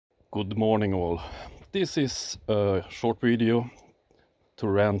Good morning all. This is a short video to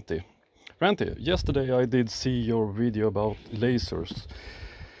Ranty. Ranty, yesterday I did see your video about lasers.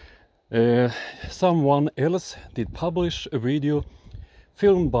 Someone else did publish a video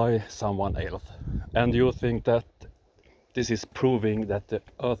filmed by someone else, and you think that this is proving that the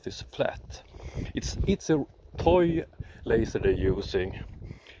earth is flat. It's a toy laser they're using,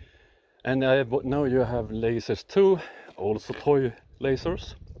 and I know you have lasers too, also toy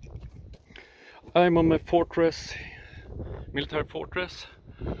lasers. I'm on my fortress, military fortress.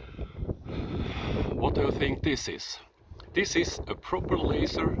 What do you think this is? This is a proper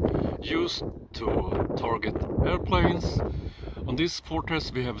laser used to target airplanes. On this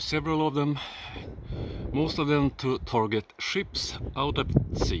fortress we have several of them, most of them to target ships out at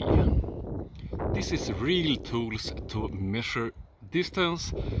sea. This is real tools to measure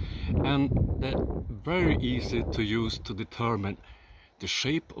distance, and they're very easy to use to determine the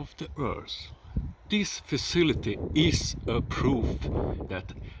shape of the earth. This facility is a proof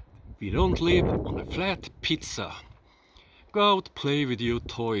that we don't live on a flat pizza. Go out, play with your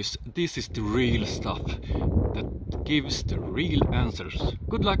toys. This is the real stuff that gives the real answers.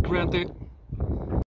 Good luck, Ranty.